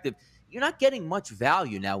perspective, you're not getting much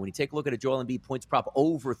value now when you take a look at a Joel Embiid points prop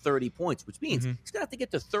over 30 points, which means he's going to have to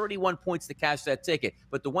get to 31 points to cash that ticket.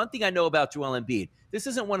 But the one thing I know about Joel Embiid, this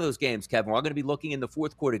isn't one of those games, Kevin, where I'm going to be looking in the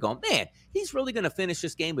fourth quarter going, man, he's really going to finish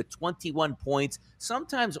this game with 21 points.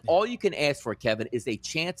 Sometimes all you can ask for, Kevin, is a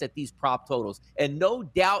chance at these prop totals. And no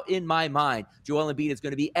doubt in my mind, Joel Embiid is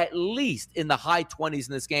going to be at least in the high 20s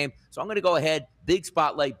in this game. So I'm going to go ahead, big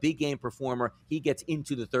spotlight, big game performer. He gets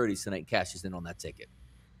into the 30s tonight and cashes in on that ticket.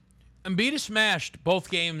 Embiid has smashed both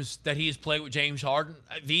games that he has played with James Harden.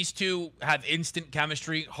 These two have instant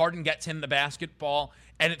chemistry. Harden gets him the basketball.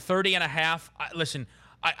 And at 30.5, listen,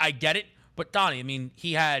 I get it. But, Donnie, I mean,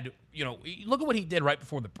 he had, look at what he did right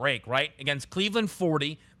before the break, right? Against Cleveland,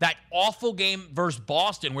 40. That awful game versus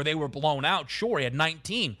Boston where they were blown out. Sure, he had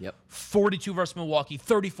 19. Yep. 42 versus Milwaukee,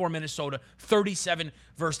 34 Minnesota, 37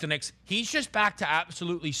 versus the Knicks. He's just back to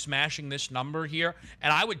absolutely smashing this number here.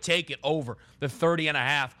 And I would take it over the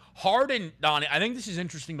 30.5. Harden, Donnie, I think this is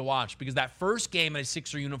interesting to watch because that first game in a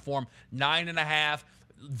Sixer uniform, 9.5,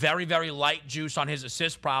 very, very light juice on his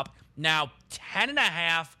assist prop. Now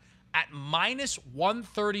 10.5 at minus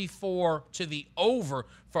 134 to the over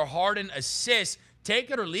for Harden assists.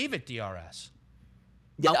 Take it or leave it, DRS.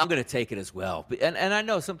 Yeah, I'm going to take it as well. And I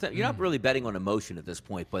know sometimes you're not really betting on emotion at this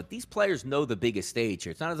point, but these players know the biggest stage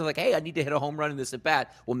here. It's not as like, hey, I need to hit a home run in this at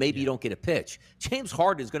bat. Well, maybe you don't get a pitch. James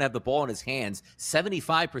Harden is going to have the ball in his hands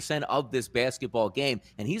 75% of this basketball game,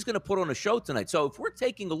 and he's going to put on a show tonight. So if we're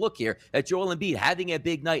taking a look here at Joel Embiid having a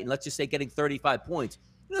big night and let's just say getting 35 points,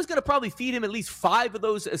 it's going to probably feed him at least 5 of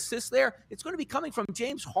those assists there. It's going to be coming from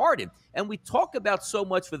James Harden. And we talk about so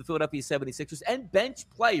much for the Philadelphia 76ers and bench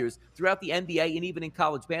players throughout the NBA and even in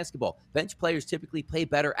college basketball. Bench players typically play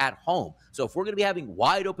better at home. So if we're going to be having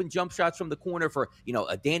wide open jump shots from the corner for,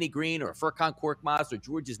 a Danny Green or a Furkan Korkmaz or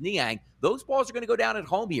Georges Niang, those balls are going to go down at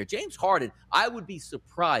home here. James Harden, I would be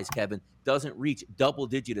surprised, Kevin, doesn't reach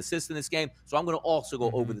double-digit assists in this game. So I'm going to also go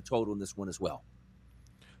over the total in this one as well.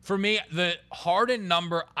 For me, the Harden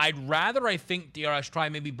number, I'd rather, I think, DRS try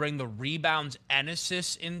and maybe bring the rebounds and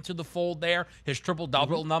assists into the fold there. His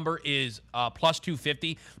triple-double number is plus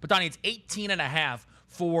 250. But, Donnie, it's 18.5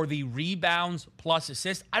 for the rebounds plus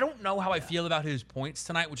assists. I don't know how I feel about his points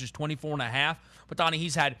tonight, which is 24.5. But, Donnie, he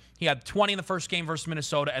had 20 in the first game versus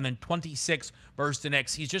Minnesota and then 26 versus the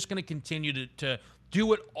Knicks. He's just going to continue to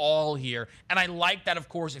do it all here. And I like that, of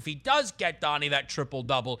course, if he does get, Donnie, that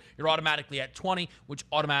triple-double, you're automatically at 20, which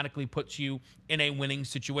automatically puts you in a winning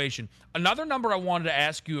situation. Another number I wanted to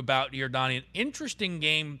ask you about here, Donnie, an interesting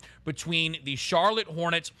game between the Charlotte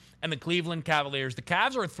Hornets and the Cleveland Cavaliers. The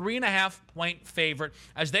Cavs are a 3.5-point favorite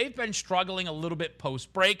as they've been struggling a little bit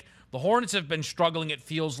post-break. The Hornets have been struggling, it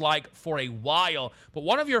feels like, for a while. But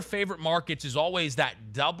one of your favorite markets is always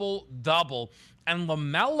that double-double. And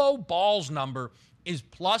LaMelo Ball's number is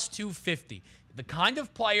plus 250. The kind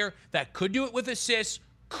of player that could do it with assists,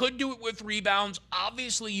 could do it with rebounds.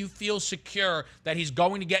 Obviously, you feel secure that he's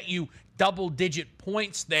going to get you double-digit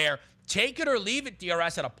points there. Take it or leave it,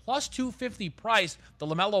 DRS, at a plus 250 price, the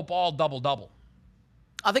LaMelo Ball double-double.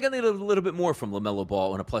 I think I need a little bit more from LaMelo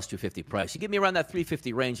Ball on a plus 250 price. You give me around that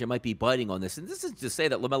 350 range, I might be biting on this. And this isn't to say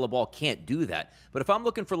that LaMelo Ball can't do that. But if I'm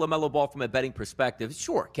looking for LaMelo Ball from a betting perspective,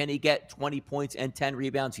 sure, can he get 20 points and 10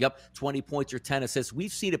 rebounds? Yep, 20 points or 10 assists.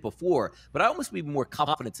 We've seen it before. But I almost be more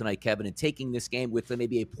confident tonight, Kevin, in taking this game with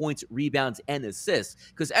maybe a points, rebounds, and assists.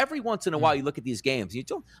 Because every once in a while you look at these games,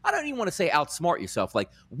 I don't even want to say outsmart yourself.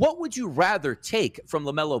 Like, what would you rather take from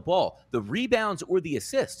LaMelo Ball, the rebounds or the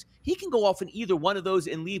assists? He can go off in either one of those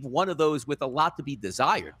and leave one of those with a lot to be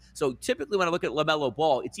desired. So typically when I look at LaMelo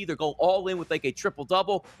Ball, it's either go all in with like a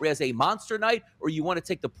triple-double where he has a monster night, or you want to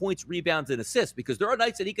take the points, rebounds, and assists, because there are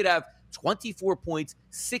nights that he could have 24 points,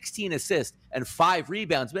 16 assists, and 5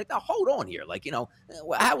 rebounds. Like, now, hold on here. Like,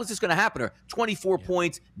 how is this going to happen? Or 24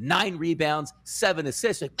 points, 9 rebounds, 7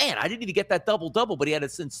 assists. Like, man, I didn't even get that double-double, but he had a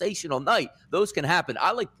sensational night. Those can happen.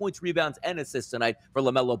 I like points, rebounds, and assists tonight for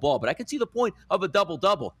LaMelo Ball, but I can see the point of a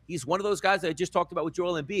double-double. He's one of those guys that I just talked about with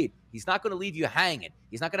Joel Embiid. He's not going to leave you hanging.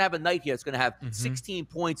 He's not going to have a night here that's going to have 16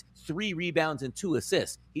 points, 3 rebounds, and 2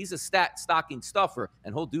 assists. He's a stocking stuffer,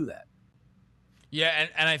 and he'll do that. Yeah,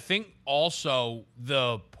 and I think also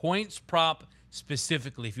the points prop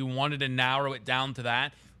specifically, if you wanted to narrow it down to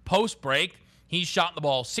that, post-break, he's shot the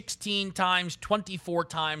ball 16 times, 24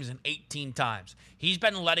 times, and 18 times. He's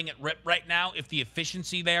been letting it rip right now. If the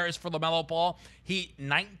efficiency there is for LaMelo Ball, he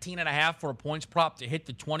 19.5 for a points prop to hit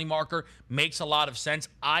the 20 marker makes a lot of sense.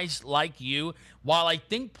 I, like you, while I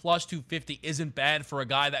think plus 250 isn't bad for a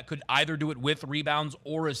guy that could either do it with rebounds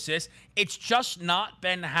or assists, it's just not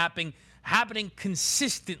been happening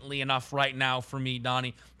consistently enough right now for me,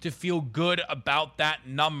 Donnie, to feel good about that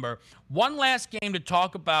number. One last game to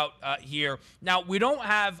talk about here. Now, we don't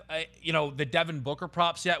have, the Devin Booker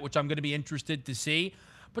props yet, which I'm going to be interested to see.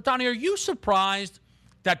 But, Donnie, are you surprised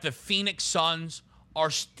that the Phoenix Suns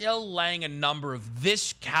are still laying a number of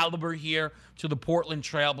this caliber here to the Portland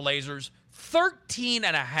Trail Blazers?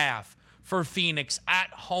 13.5 for Phoenix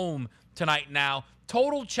at home tonight now.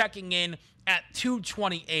 Total checking in at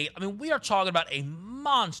 228. I mean, we are talking about a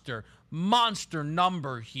monster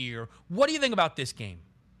number here. What do you think about this game?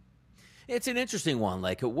 It's an interesting one.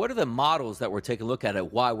 Like, what are the models that we're taking a look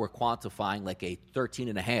at why we're quantifying like a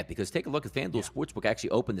 13.5? Because take a look at FanDuel Sportsbook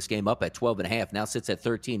actually opened this game up at 12.5, now sits at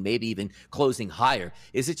 13, maybe even closing higher.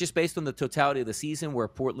 Is it just based on the totality of the season where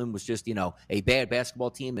Portland was just, a bad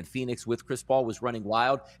basketball team and Phoenix with Chris Paul was running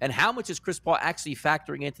wild? And how much is Chris Paul actually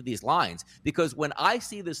factoring into these lines? Because when I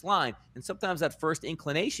see this line, and sometimes that first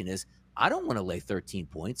inclination is, I don't want to lay 13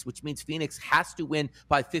 points, which means Phoenix has to win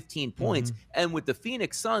by 15 points. And with the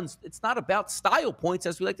Phoenix Suns, it's not about style points,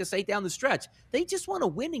 as we like to say down the stretch. They just want to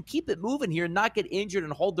win and keep it moving here, not get injured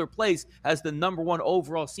and hold their place as the number 1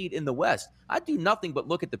 overall seed in the West. I do nothing but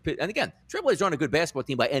look at and again, Trailblazers aren't a good basketball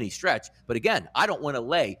team by any stretch. But again, I don't want to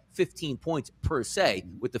lay 15 points per se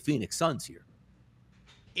with the Phoenix Suns here.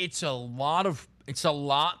 It's a lot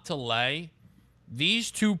to lay.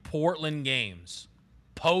 These 2 Portland games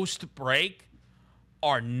post-break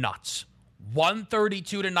are nuts.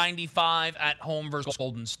 132-95 at home versus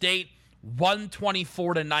Golden State.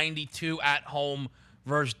 124-92 at home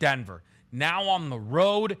versus Denver. Now on the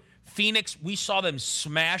road, Phoenix, we saw them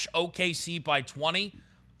smash OKC by 20.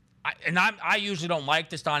 I usually don't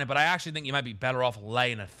like this, Donnie, but I actually think you might be better off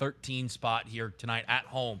laying a 13 spot here tonight at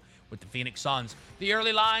home with the Phoenix Suns. The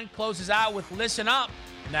early line closes out with Listen Up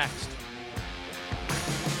next.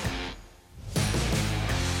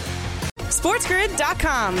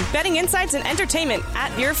 SportsGrid.com. Betting insights and entertainment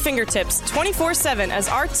at your fingertips 24/7 as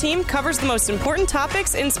our team covers the most important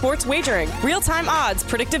topics in sports wagering. Real-time odds,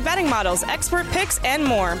 predictive betting models, expert picks, and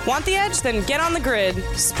more. Want the edge? Then get on the grid.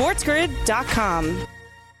 SportsGrid.com.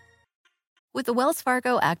 With the Wells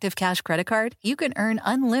Fargo Active Cash Credit Card, you can earn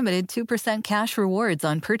unlimited 2% cash rewards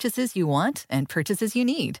on purchases you want and purchases you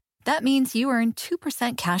need. That means you earn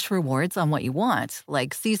 2% cash rewards on what you want,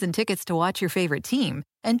 like season tickets to watch your favorite team,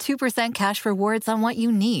 and 2% cash rewards on what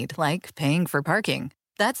you need, like paying for parking.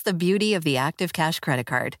 That's the beauty of the Active Cash Credit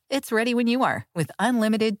Card. It's ready when you are, with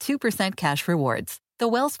unlimited 2% cash rewards. The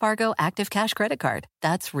Wells Fargo Active Cash Credit Card.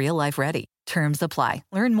 That's real life ready. Terms apply.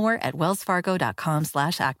 Learn more at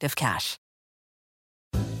wellsfargo.com/activecash.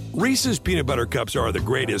 Reese's peanut butter cups are the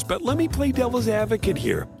greatest, but let me play devil's advocate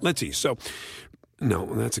here. Let's see. So, no,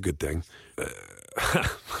 that's a good thing.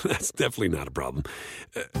 That's definitely not a problem.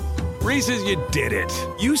 Reese's, you did it.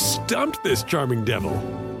 You stumped this charming devil.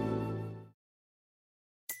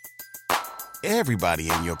 Everybody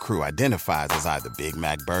in your crew identifies as either Big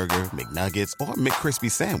Mac Burger, McNuggets, or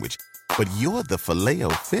McCrispy Sandwich. But you're the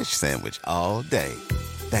Filet-O-Fish Sandwich all day.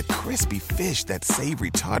 That crispy fish, that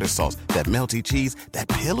savory tartar sauce, that melty cheese, that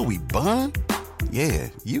pillowy bun. Yeah,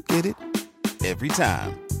 you get it. every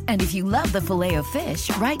time. And if you love the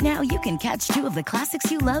Filet-O-Fish, right now you can catch 2 of the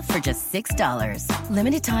classics you love for just $6.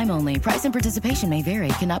 Limited time only. Price and participation may vary.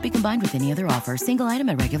 Cannot be combined with any other offer. Single item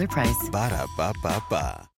at regular price.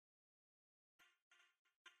 Ba-da-ba-ba-ba.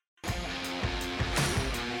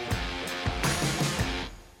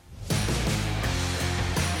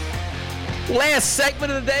 Last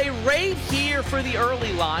segment of the day, right here for the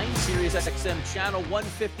early line, Sirius XM channel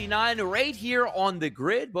 159, right here on the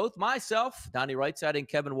grid. Both myself, Donnie Rightside, and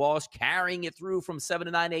Kevin Walsh carrying it through from 7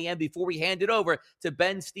 to 9 a.m. before we hand it over to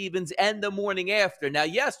Ben Stevens and the morning after. Now,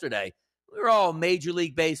 yesterday, we were all Major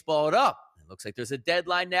League Baseballed up. It looks like there's a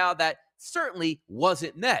deadline now that certainly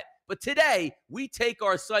wasn't met. But today, we take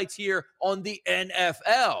our sights here on the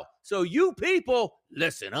NFL. So you people,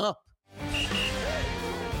 listen up.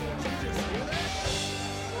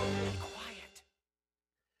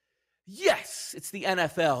 Yes, it's the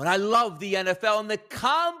NFL, and I love the NFL, and the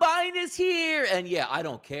Combine is here. And yeah, I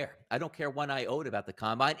don't care. I don't care one iota about the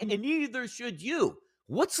Combine, and neither should you.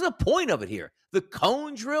 What's the point of it here? The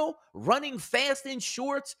cone drill, running fast in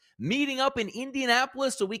shorts, meeting up in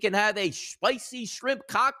Indianapolis so we can have a spicy shrimp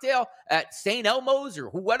cocktail at St. Elmo's or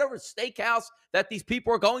whatever steakhouse that these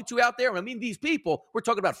people are going to out there. I mean, these people, we're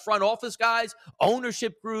talking about front office guys,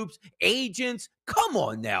 ownership groups, agents. Come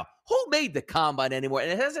on now. Who made the Combine anymore?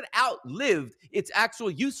 And it hasn't outlived its actual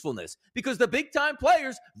usefulness because the big-time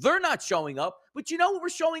players, they're not showing up. But you know what we're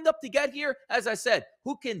showing up to get here? As I said,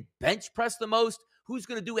 who can bench press the most? Who's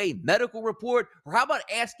going to do a medical report? Or how about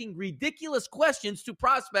asking ridiculous questions to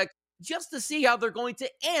prospects just to see how they're going to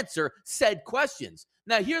answer said questions?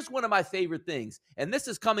 Now, here's one of my favorite things, and this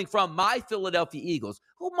is coming from my Philadelphia Eagles,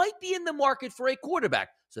 who might be in the market for a quarterback.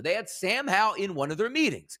 So they had Sam Howell in one of their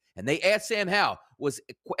meetings, and they asked Sam Howell, was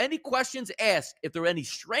any questions asked, if there were any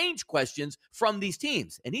strange questions from these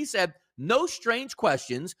teams? And he said, no strange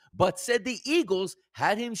questions, but said the Eagles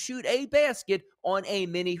had him shoot a basket on a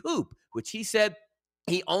mini hoop, which he said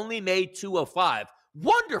he only made 2 of 5.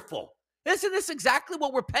 Wonderful. Isn't this exactly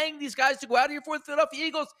what we're paying these guys to go out here for the Philadelphia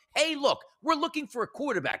Eagles? Hey, look, we're looking for a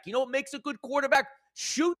quarterback. You know what makes a good quarterback?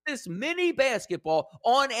 Shoot this mini basketball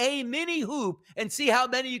on a mini hoop and see how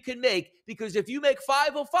many you can make, because if you make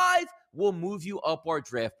 5 of 5, we'll move you up our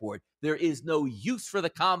draft board. There is no use for the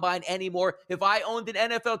Combine anymore. If I owned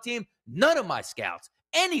an NFL team, none of my scouts,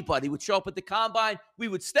 anybody would show up at the Combine. We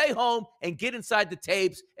would stay home and get inside the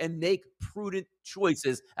tapes and make prudent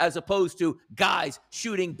choices as opposed to guys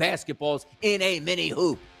shooting basketballs in a mini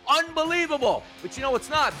hoop. Unbelievable. But you know it's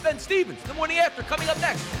not. Ben Stevens, the morning after, coming up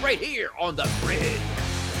next, right here on the grid.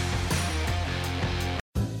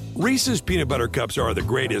 Reese's peanut butter cups are the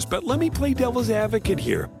greatest, but let me play devil's advocate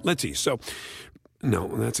here. Let's see. So, no,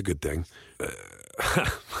 that's a good thing.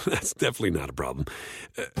 That's definitely not a problem.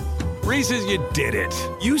 Reese's, you did it.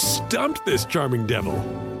 You stumped this charming devil.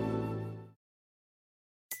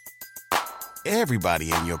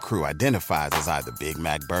 Everybody in your crew identifies as either Big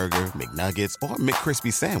Mac Burger, McNuggets, or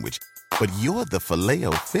McCrispy Sandwich. But you're the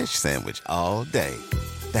Filet-O-Fish Sandwich all day.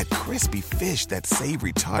 That crispy fish, that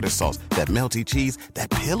savory tartar sauce, that melty cheese,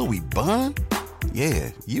 that pillowy bun.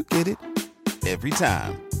 Yeah, you get it. Every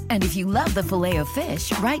time. And if you love the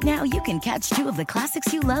Filet-O-Fish, right now you can catch 2 of the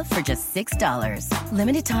classics you love for just $6.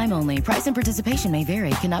 Limited time only. Price and participation may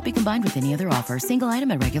vary. Cannot be combined with any other offer. Single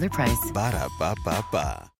item at regular price.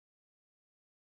 Ba-da-ba-ba-ba.